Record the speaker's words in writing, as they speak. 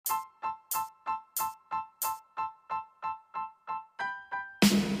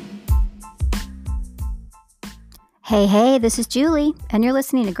Hey, this is Julie, and you're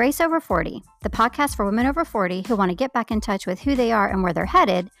listening to Grace Over 40, the podcast for women over 40 who want to get back in touch with who they are and where they're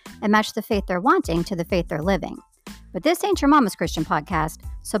headed and match the faith they're wanting to the faith they're living. But this ain't your mama's Christian podcast,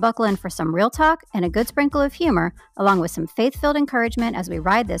 so buckle in for some real talk and a good sprinkle of humor, along with some faith-filled encouragement as we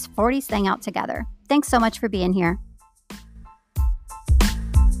ride this 40s thing out together. Thanks so much for being here.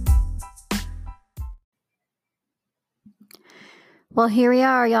 Well, here we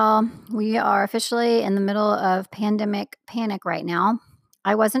are, y'all. We are officially in the middle of pandemic panic right now.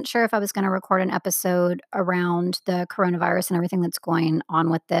 I wasn't sure if I was going to record an episode around the coronavirus and everything that's going on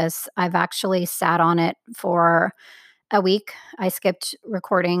with this. I've actually sat on it for a week. I skipped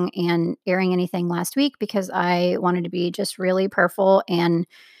recording and airing anything last week because I wanted to be just really prayerful and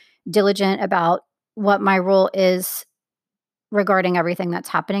diligent about what my role is regarding everything that's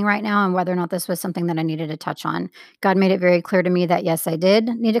happening right now and whether or not this was something that I needed to touch on. God made it very clear to me that, yes, I did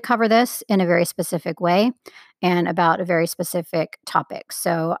need to cover this in a very specific way and about a very specific topic.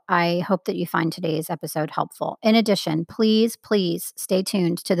 So I hope that you find today's episode helpful. In addition, please stay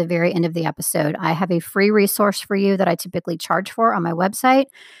tuned to the very end of the episode. I have a free resource for you that I typically charge for on my website.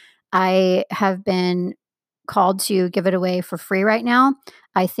 I have been called to give it away for free right now.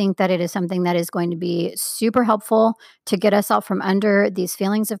 I think that it is something that is going to be super helpful to get us out from under these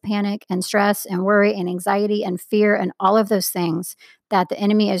feelings of panic and stress and worry and anxiety and fear and all of those things that the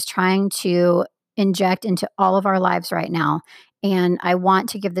enemy is trying to inject into all of our lives right now. And I want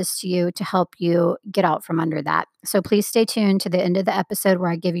to give this to you to help you get out from under that. So please stay tuned to the end of the episode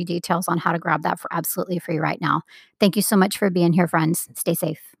where I give you details on how to grab that for absolutely free right now. Thank you so much for being here, friends. Stay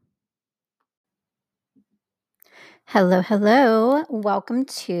safe. Hello. Welcome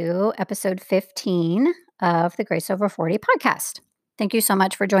to episode 15 of the Grace Over 40 podcast. Thank you so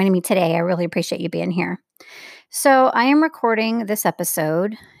much for joining me today. I really appreciate you being here. So I am recording this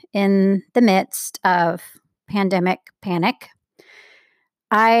episode in the midst of pandemic panic.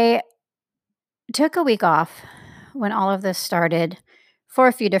 I took a week off when all of this started for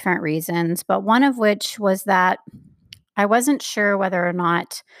a few different reasons, but one of which was that I wasn't sure whether or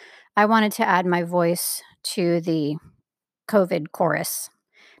not I wanted to add my voice to the COVID chorus,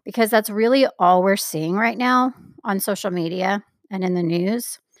 because that's really all we're seeing right now on social media and in the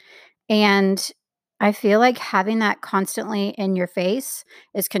news. And I feel like having that constantly in your face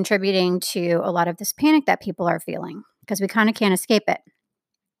is contributing to a lot of this panic that people are feeling because we kind of can't escape it.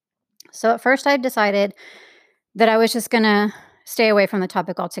 So at first I decided that I was just going to stay away from the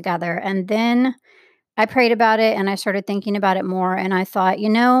topic altogether. And then I prayed about it and I started thinking about it more. And I thought,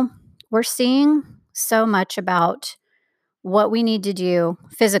 we're seeing so much about what we need to do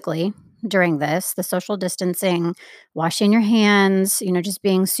physically during this, the social distancing, washing your hands, just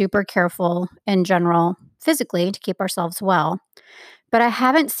being super careful in general physically to keep ourselves well. But I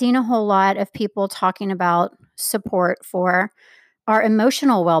haven't seen a whole lot of people talking about support for our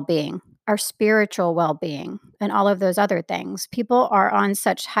emotional well-being, our spiritual well-being, and all of those other things. People are on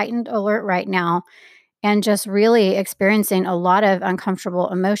such heightened alert right now and just really experiencing a lot of uncomfortable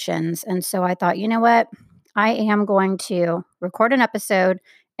emotions. And so I thought, you know what? I am going to record an episode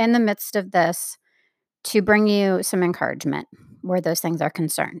in the midst of this to bring you some encouragement where those things are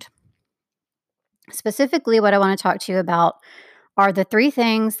concerned. Specifically, what I want to talk to you about are the three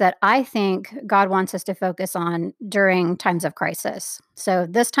things that I think God wants us to focus on during times of crisis. So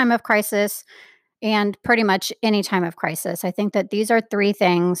this time of crisis and pretty much any time of crisis, I think that these are three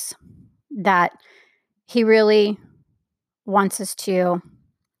things that He really wants us to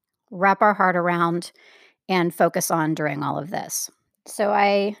wrap our heart around and focus on during all of this. So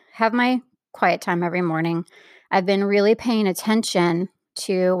I have my quiet time every morning. I've been really paying attention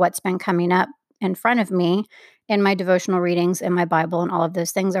to what's been coming up in front of me in my devotional readings, in my Bible, and all of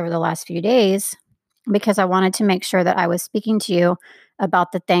those things over the last few days, because I wanted to make sure that I was speaking to you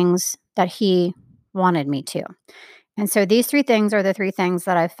about the things that He wanted me to. And so these three things are the three things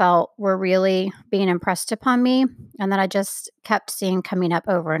that I felt were really being impressed upon me and that I just kept seeing coming up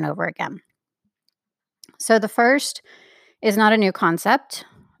over and over again. So the first is not a new concept,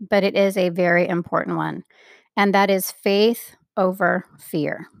 but it is a very important one, and that is faith over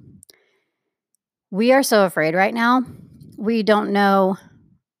fear. We are so afraid right now. We don't know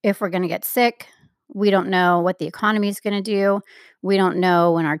if we're going to get sick. We don't know what the economy is going to do. We don't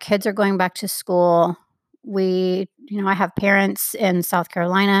know when our kids are going back to school. I have parents in South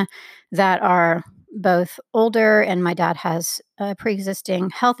Carolina that are both older, and my dad has pre-existing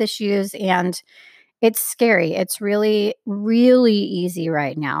health issues, and it's scary. It's really, really easy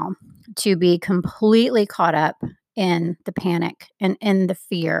right now to be completely caught up in the panic and in the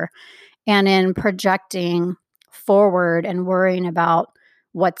fear and in projecting forward and worrying about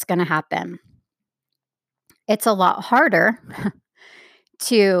what's going to happen. It's a lot harder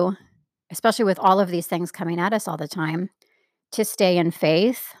to, especially with all of these things coming at us all the time, to stay in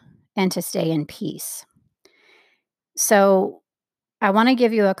faith and to stay in peace. So, I want to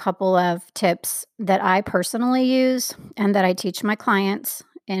give you a couple of tips that I personally use and that I teach my clients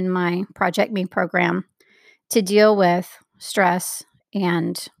in my Project Me program to deal with stress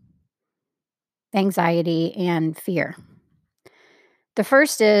and anxiety and fear. The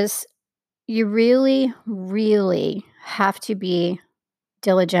first is you really, really have to be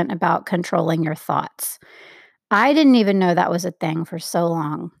diligent about controlling your thoughts. I didn't even know that was a thing for so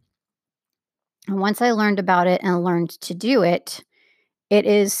long. And once I learned about it and learned to do it, it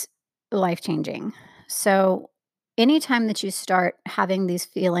is life changing. So, anytime that you start having these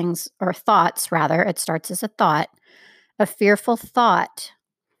feelings or thoughts, rather, it starts as a thought, a fearful thought,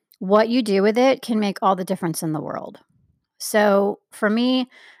 what you do with it can make all the difference in the world. So, for me,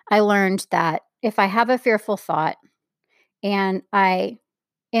 I learned that if I have a fearful thought and I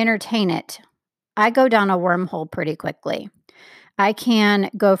entertain it, I go down a wormhole pretty quickly. I can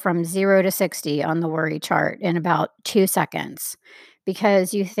go from 0 to 60 on the worry chart in about 2 seconds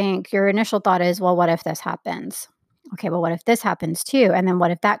because you think your initial thought is, well, what if this happens? Okay, well, what if this happens too? And then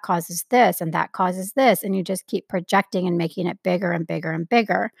what if that causes this and that causes this? And you just keep projecting and making it bigger and bigger and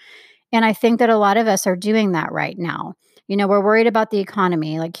bigger. And I think that a lot of us are doing that right now. We're worried about the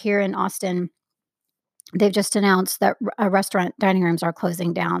economy. Like here in Austin, they've just announced that restaurant dining rooms are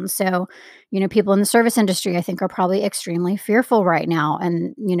closing down. So, people in the service industry, I think, are probably extremely fearful right now.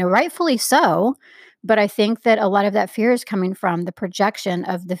 And, rightfully so. But I think that a lot of that fear is coming from the projection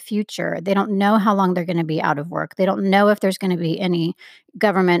of the future. They don't know how long they're going to be out of work. They don't know if there's going to be any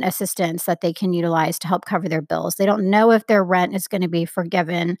government assistance that they can utilize to help cover their bills. They don't know if their rent is going to be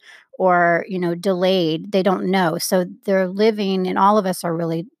forgiven or, delayed. They don't know. So they're living, and all of us are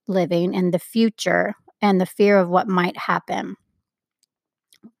really living in the future and the fear of what might happen.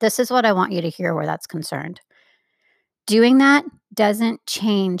 This is what I want you to hear where that's concerned. Doing that doesn't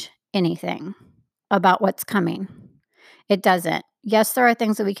change anything about what's coming. It doesn't. Yes, there are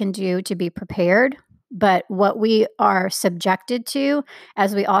things that we can do to be prepared, but what we are subjected to,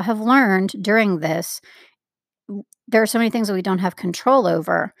 as we all have learned during this, there are so many things that we don't have control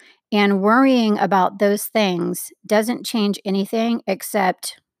over. And worrying about those things doesn't change anything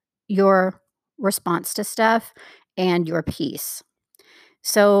except your response to stuff and your peace.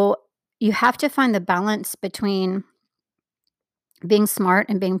 So you have to find the balance between being smart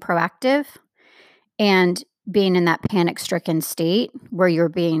and being proactive and being in that panic stricken state where you're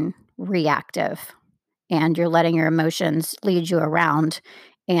being reactive and you're letting your emotions lead you around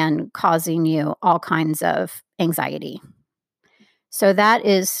and causing you all kinds of anxiety. So that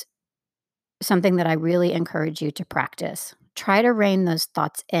is something that I really encourage you to practice. Try to rein those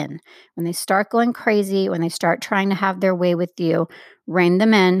thoughts in. When they start going crazy, when they start trying to have their way with you, rein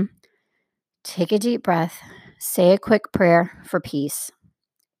them in, take a deep breath, say a quick prayer for peace,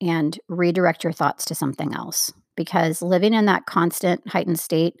 and redirect your thoughts to something else. Because living in that constant heightened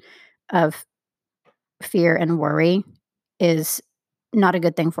state of fear and worry is not a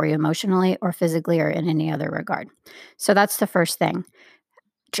good thing for you emotionally or physically or in any other regard. So that's the first thing.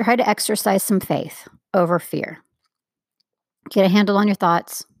 Try to exercise some faith over fear. Get a handle on your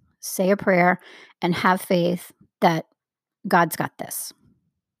thoughts, say a prayer, and have faith that God's got this.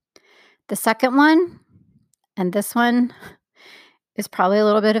 The second one, and this one is probably a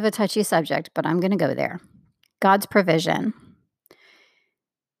little bit of a touchy subject, but I'm going to go there. God's provision.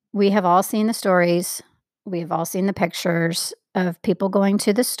 We have all seen the stories. We have all seen the pictures of people going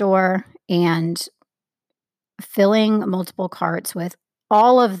to the store and filling multiple carts with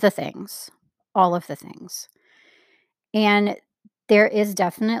all of the things, all of the things. And there is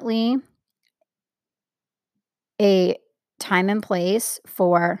definitely a time and place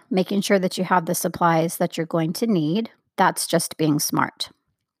for making sure that you have the supplies that you're going to need. That's just being smart.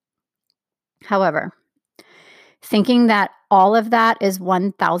 However, thinking that all of that is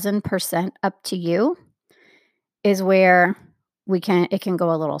 1000% up to you is where it can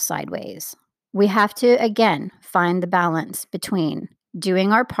go a little sideways. We have to, again, find the balance between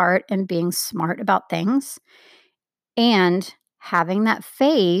doing our part and being smart about things and having that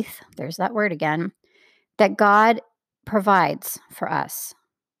faith, there's that word again, that God provides for us.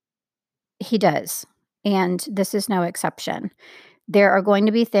 He does. And this is no exception. There are going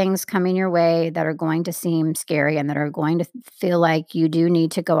to be things coming your way that are going to seem scary and that are going to feel like you do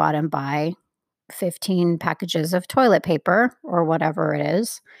need to go out and buy 15 packages of toilet paper or whatever it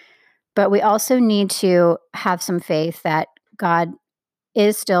is. But we also need to have some faith that God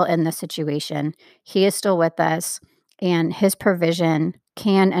is still in the situation. He is still with us, and his provision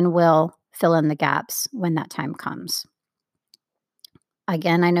can and will fill in the gaps when that time comes.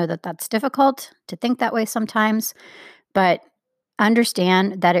 Again, I know that that's difficult to think that way sometimes, but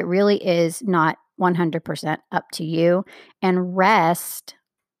understand that it really is not 100% up to you, and rest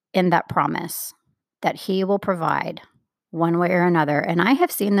in that promise that He will provide one way or another. And I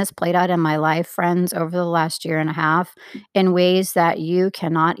have seen this played out in my life, friends, over the last year and a half in ways that you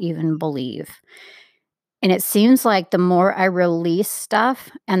cannot even believe. And it seems like the more I release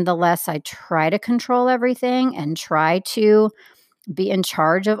stuff and the less I try to control everything and try to be in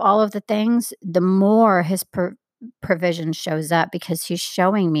charge of all of the things, the more His provision shows up, because He's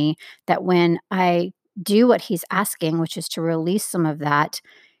showing me that when I do what He's asking, which is to release some of that,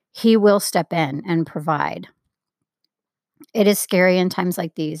 He will step in and provide. It is scary in times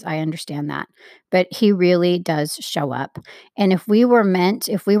like these. I understand that. But He really does show up. And if we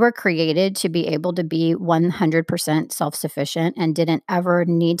were created to be able to be 100% self sufficient and didn't ever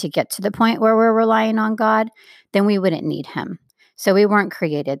need to get to the point where we're relying on God, then we wouldn't need Him. So we weren't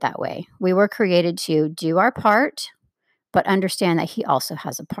created that way. We were created to do our part, but understand that He also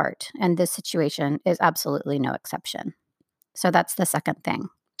has a part. And this situation is absolutely no exception. So that's the second thing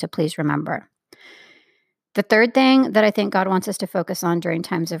to please remember. The third thing that I think God wants us to focus on during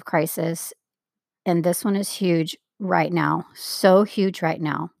times of crisis, and this one is huge right now, so huge right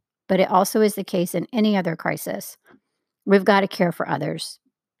now, but it also is the case in any other crisis. We've got to care for others.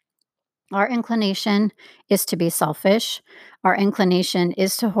 Our inclination is to be selfish. Our inclination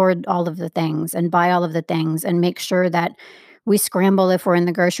is to hoard all of the things and buy all of the things and make sure that we scramble if we're in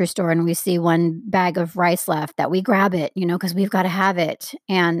the grocery store and we see one bag of rice left, that we grab it, because we've got to have it.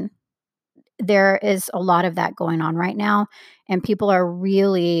 And there is a lot of that going on right now, and people are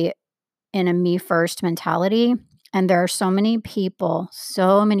really in a me first mentality. And there are so many people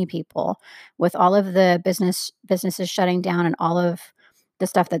with all of the businesses shutting down and all of the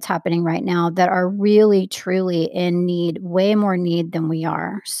stuff that's happening right now that are really truly in need, way more need than we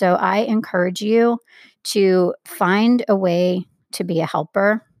are. So I encourage you to find a way to be a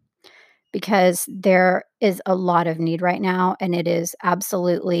helper, because there is a lot of need right now. And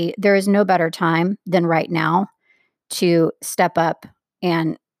there is no better time than right now to step up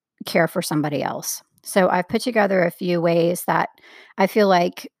and care for somebody else. So I've put together a few ways that I feel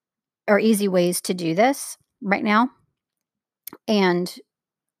like are easy ways to do this right now and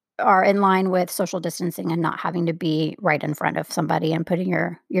are in line with social distancing and not having to be right in front of somebody and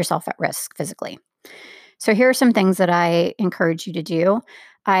putting yourself at risk physically. So here are some things that I encourage you to do.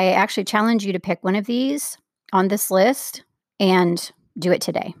 I actually challenge you to pick one of these on this list and do it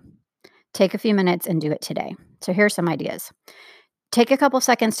today. Take a few minutes and do it today. So here are some ideas. Take a couple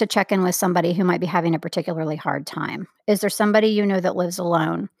seconds to check in with somebody who might be having a particularly hard time. Is there somebody you know that lives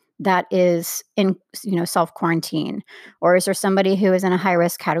alone that is in, self-quarantine? Or is there somebody who is in a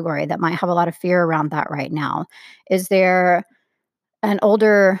high-risk category that might have a lot of fear around that right now? Is there an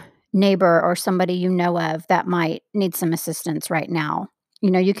older neighbor or somebody you know of that might need some assistance right now?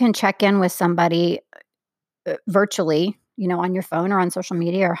 You can check in with somebody virtually, on your phone or on social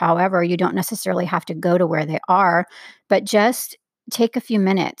media or however. You don't necessarily have to go to where they are, but just take a few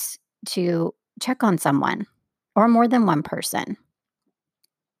minutes to check on someone or more than one person.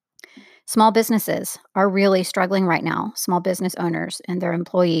 Small businesses are really struggling right now, small business owners and their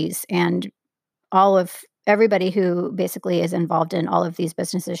employees and everybody who basically is involved in all of these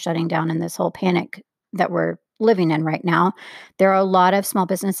businesses shutting down in this whole panic that we're living in right now. There are a lot of small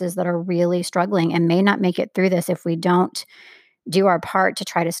businesses that are really struggling and may not make it through this if we don't do our part to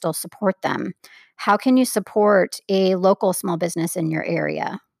try to still support them. How can you support a local small business in your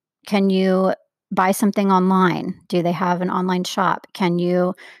area? Can you buy something online? Do they have an online shop? Can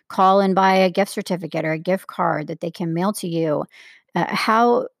you call and buy a gift certificate or a gift card that they can mail to you?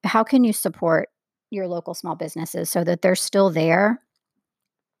 How can you support your local small businesses so that they're still there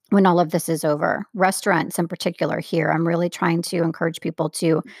when all of this is over? Restaurants in particular here, I'm really trying to encourage people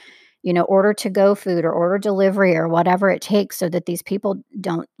to, order to-go food or order delivery or whatever it takes so that these people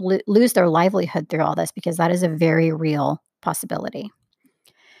don't lose their livelihood through all this, because that is a very real possibility.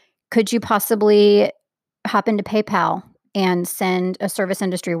 Could you possibly hop into PayPal and send a service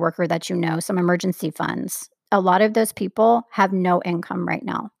industry worker that you know some emergency funds? A lot of those people have no income right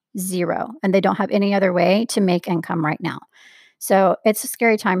now, zero, and they don't have any other way to make income right now. So it's a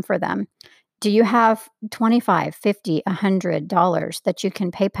scary time for them. Do you have $25, $50, $100 that you can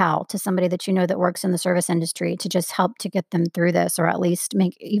PayPal to somebody that you know that works in the service industry to just help to get them through this, or at least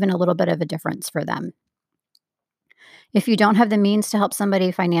make even a little bit of a difference for them? If you don't have the means to help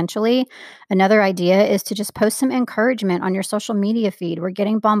somebody financially, another idea is to just post some encouragement on your social media feed. We're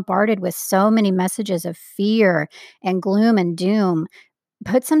getting bombarded with so many messages of fear and gloom and doom.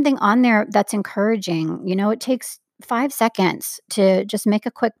 put something on there that's encouraging. It takes 5 seconds to just make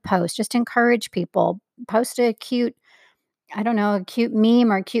a quick post, just encourage people. Post a cute, I don't know, a cute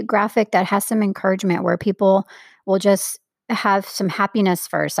meme or a cute graphic that has some encouragement where people will just have some happiness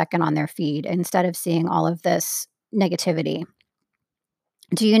for a second on their feed instead of seeing all of this negativity.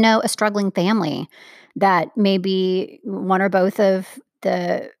 Do you know a struggling family that maybe one or both of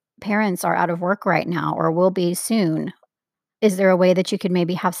the parents are out of work right now or will be soon? Is there a way that you could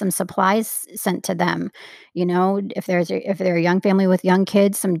maybe have some supplies sent to them? If they're a young family with young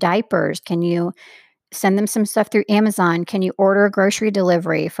kids, some diapers. Can you send them some stuff through Amazon? Can you order a grocery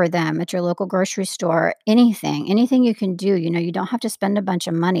delivery for them at your local grocery store? Anything you can do. You don't have to spend a bunch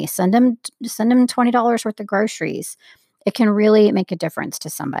of money. Send them $20 worth of groceries. It can really make a difference to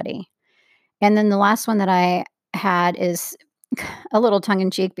somebody. And then the last one that I had is a little tongue in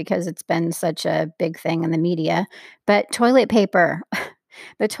cheek because it's been such a big thing in the media, but toilet paper.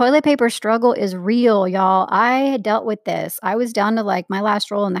 The toilet paper struggle is real, y'all. I had dealt with this. I was down to like my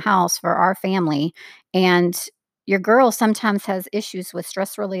last roll in the house for our family. And your girl sometimes has issues with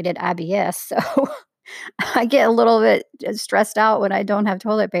stress related IBS. So I get a little bit stressed out when I don't have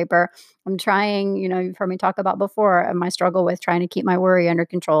toilet paper. I'm trying, you've heard me talk about before my struggle with trying to keep my worry under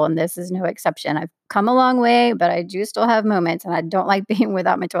control, and this is no exception. I've come a long way, but I do still have moments, and I don't like being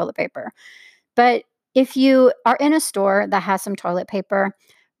without my toilet paper. But if you are in a store that has some toilet paper,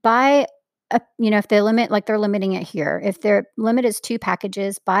 buy if they limit, like they're limiting it here, if their limit is 2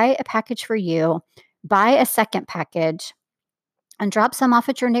 packages, buy a package for you, buy a second package and drop some off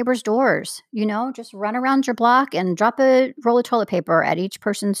at your neighbor's doors. Just run around your block and drop a roll of toilet paper at each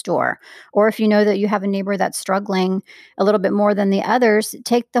person's door. Or if you know that you have a neighbor that's struggling a little bit more than the others,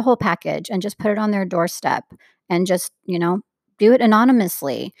 take the whole package and just put it on their doorstep and just, do it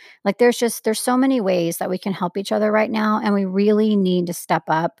anonymously. Like there's so many ways that we can help each other right now. And we really need to step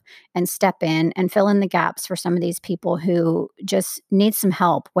up and step in and fill in the gaps for some of these people who just need some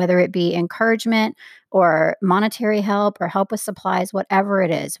help, whether it be encouragement or monetary help or help with supplies, whatever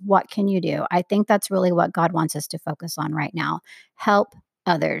it is. What can you do? I think that's really what God wants us to focus on right now. Help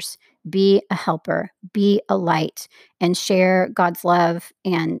others, be a helper, be a light, and share God's love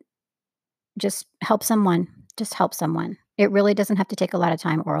and just help someone. Just help someone. It really doesn't have to take a lot of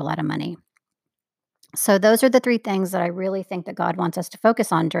time or a lot of money. So, those are the 3 things that I really think that God wants us to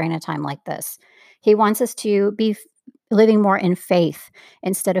focus on during a time like this. He wants us to be living more in faith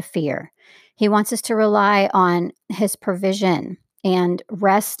instead of fear. He wants us to rely on His provision and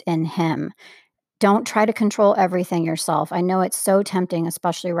rest in Him. Don't try to control everything yourself. I know it's so tempting,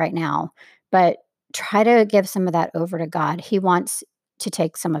 especially right now, but try to give some of that over to God. He wants to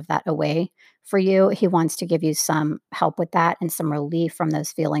take some of that away for you. He wants to give you some help with that and some relief from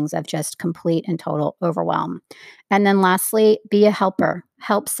those feelings of just complete and total overwhelm. And then lastly, be a helper.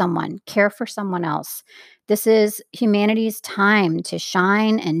 Help someone, care for someone else. This is humanity's time to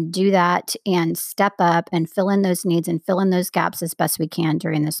shine and do that and step up and fill in those needs and fill in those gaps as best we can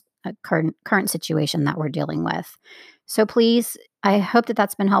during this current situation that we're dealing with. So please, I hope that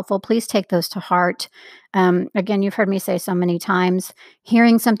that's been helpful. Please take those to heart. Again, you've heard me say so many times,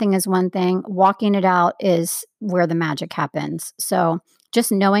 hearing something is one thing, walking it out is where the magic happens. So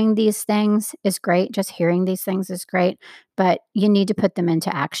just knowing these things is great. Just hearing these things is great, but you need to put them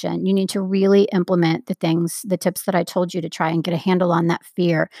into action. You need to really implement the tips that I told you to try and get a handle on that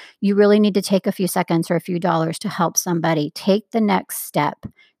fear. You really need to take a few seconds or a few dollars to help somebody. Take the next step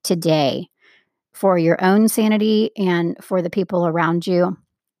today for your own sanity and for the people around you.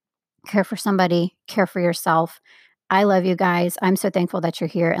 Care for somebody, care for yourself. I love you guys. I'm so thankful that you're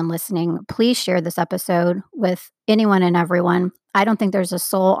here and listening. Please share this episode with anyone and everyone. I don't think there's a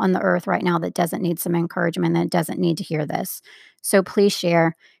soul on the earth right now that doesn't need some encouragement, that doesn't need to hear this. So please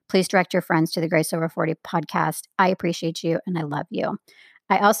share. Please direct your friends to the Grace Over 40 podcast. I appreciate you and I love you.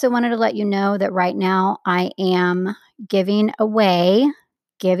 I also wanted to let you know that right now I am giving away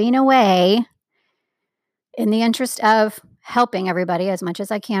in the interest of helping everybody as much as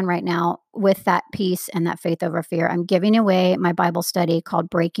I can right now with that peace and that faith over fear. I'm giving away my Bible study called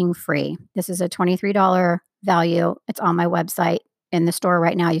Breaking Free. This is a $23 value. It's on my website in the store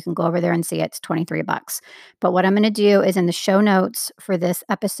right now. You can go over there and see it. It's $23. But what I'm going to do is in the show notes for this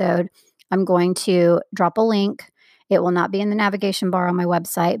episode, I'm going to drop a link. It will not be in the navigation bar on my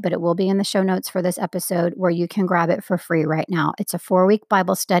website, but it will be in the show notes for this episode where you can grab it for free right now. It's a 4-week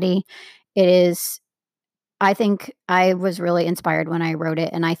Bible study. I think I was really inspired when I wrote it,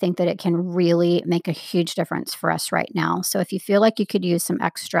 and I think that it can really make a huge difference for us right now. So if you feel like you could use some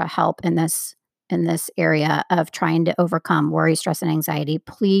extra help in this area of trying to overcome worry, stress, and anxiety,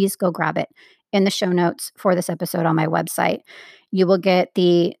 please go grab it in the show notes for this episode on my website. You will get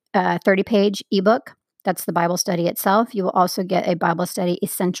the 30-page ebook. That's the Bible study itself. You will also get a Bible Study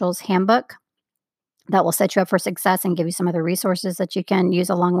Essentials Handbook that will set you up for success and give you some other resources that you can use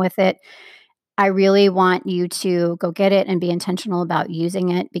along with it. I really want you to go get it and be intentional about using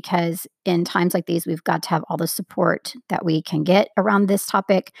it, because in times like these, we've got to have all the support that we can get around this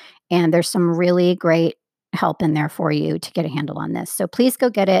topic. And there's some really great help in there for you to get a handle on this. So please go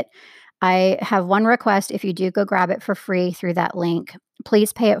get it. I have one request. If you do go grab it for free through that link,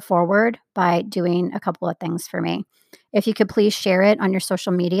 please pay it forward by doing a couple of things for me. If you could please share it on your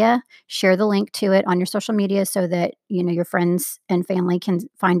social media, share the link to it on your social media so that your friends and family can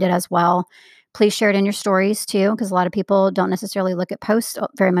find it as well. Please share it in your stories too, because a lot of people don't necessarily look at posts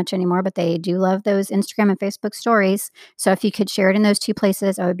very much anymore, but they do love those Instagram and Facebook stories. So if you could share it in those two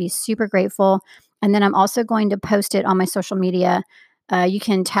places, I would be super grateful. And then I'm also going to post it on my social media. You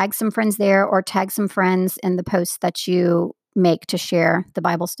can tag some friends there or tag some friends in the posts that you make to share the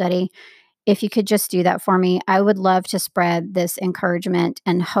Bible study. If you could just do that for me, I would love to spread this encouragement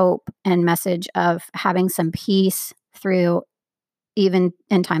and hope and message of having some peace through even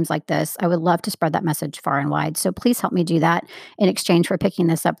in times like this. I would love to spread that message far and wide. So please help me do that in exchange for picking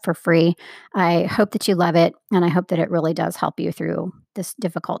this up for free. I hope that you love it, and I hope that it really does help you through this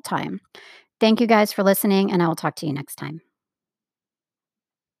difficult time. Thank you guys for listening, and I will talk to you next time.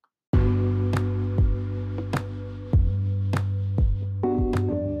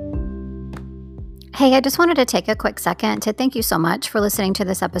 Hey, I just wanted to take a quick second to thank you so much for listening to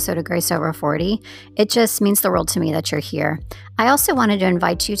this episode of Grace Over 40. It just means the world to me that you're here. I also wanted to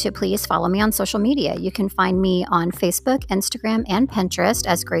invite you to please follow me on social media. You can find me on Facebook, Instagram, and Pinterest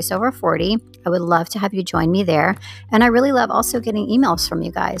as Grace Over 40. I would love to have you join me there. And I really love also getting emails from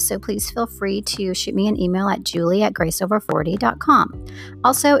you guys. So please feel free to shoot me an email at julie@graceover40.com.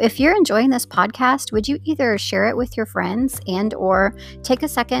 Also, if you're enjoying this podcast, would you either share it with your friends and or take a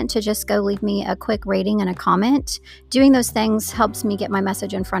second to just go leave me a quick rating and a comment? Doing those things helps me get my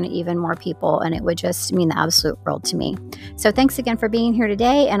message in front of even more people, and it would just mean the absolute world to me. So thanks again for being here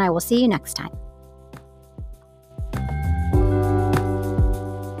today, and I will see you next time.